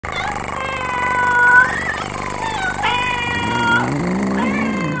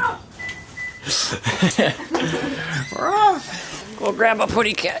We're off. Go grab a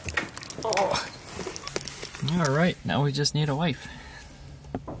putty cat. Oh. All right, now we just need a wife.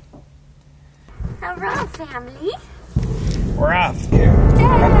 Hello, family. We're off.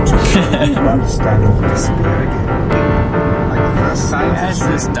 Understand or disappear again. Like the first signs That's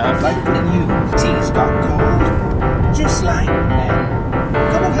the stuff. like the new tea's got cold. Just like then.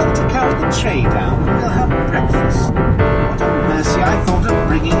 Come and help to carry the tray down and we'll have breakfast. What a mercy, I thought of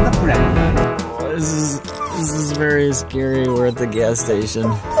bringing the bread. This is very scary. We're at the gas station.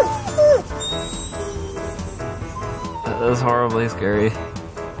 That is horribly scary.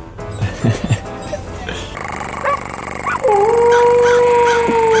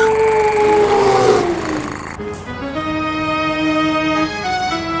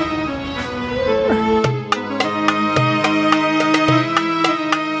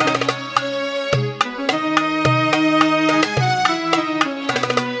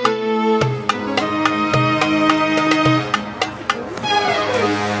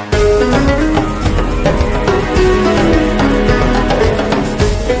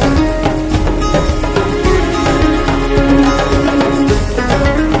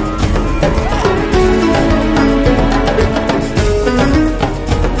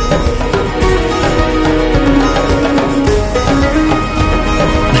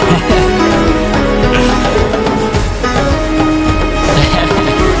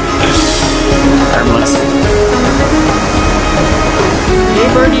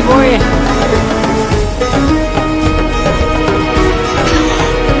 Birdie boy!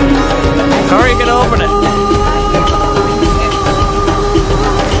 How are you gonna open it?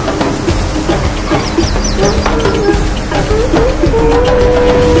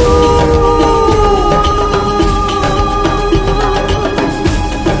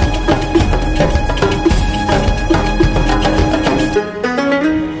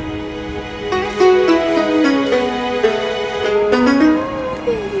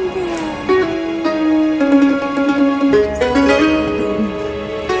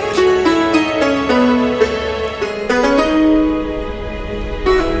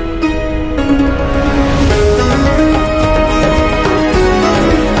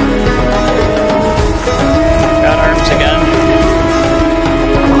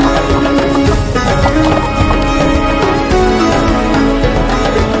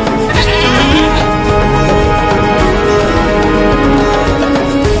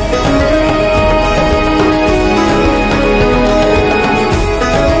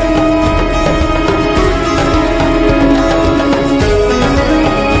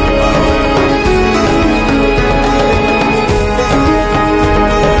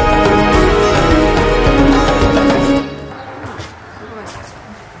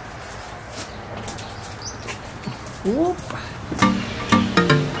 Whoop.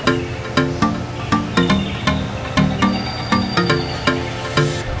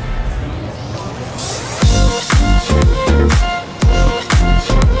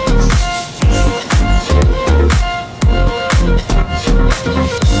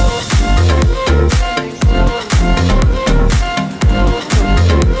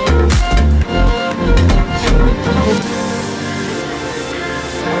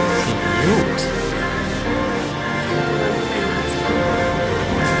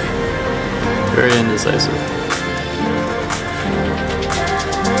 Very indecisive.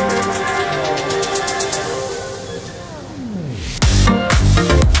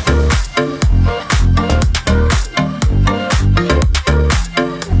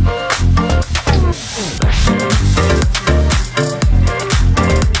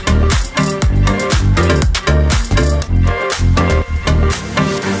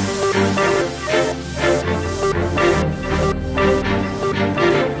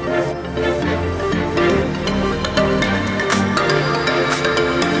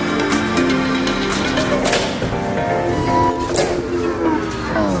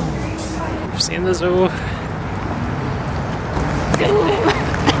 Seen the zoo.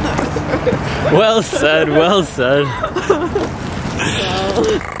 Well said, well said.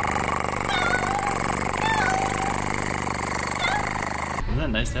 Isn't that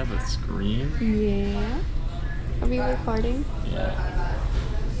nice to have a screen? Yeah. Are we recording? Yeah.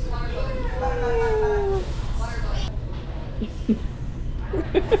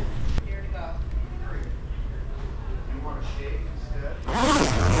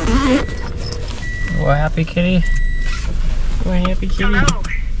 What, happy kitty? What, happy kitty?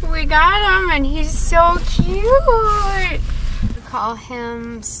 We got him and he's so cute. We call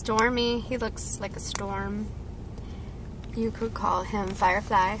him Stormy. He looks like a storm. You could call him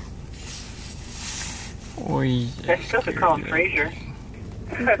Firefly. Oi. I still could call him Fraser.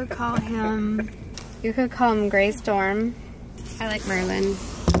 You could call him You could call him Gray Storm. I like Merlin.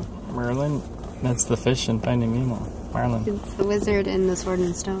 Merlin? That's the fish in Finding Nemo. Marlin. It's the wizard in the Sword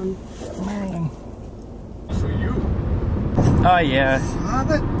and Stone. Marlin. For you. Oh yeah.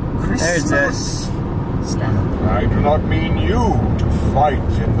 Father There's Christmas. I do not mean you to fight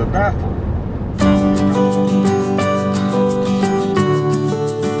in the battle.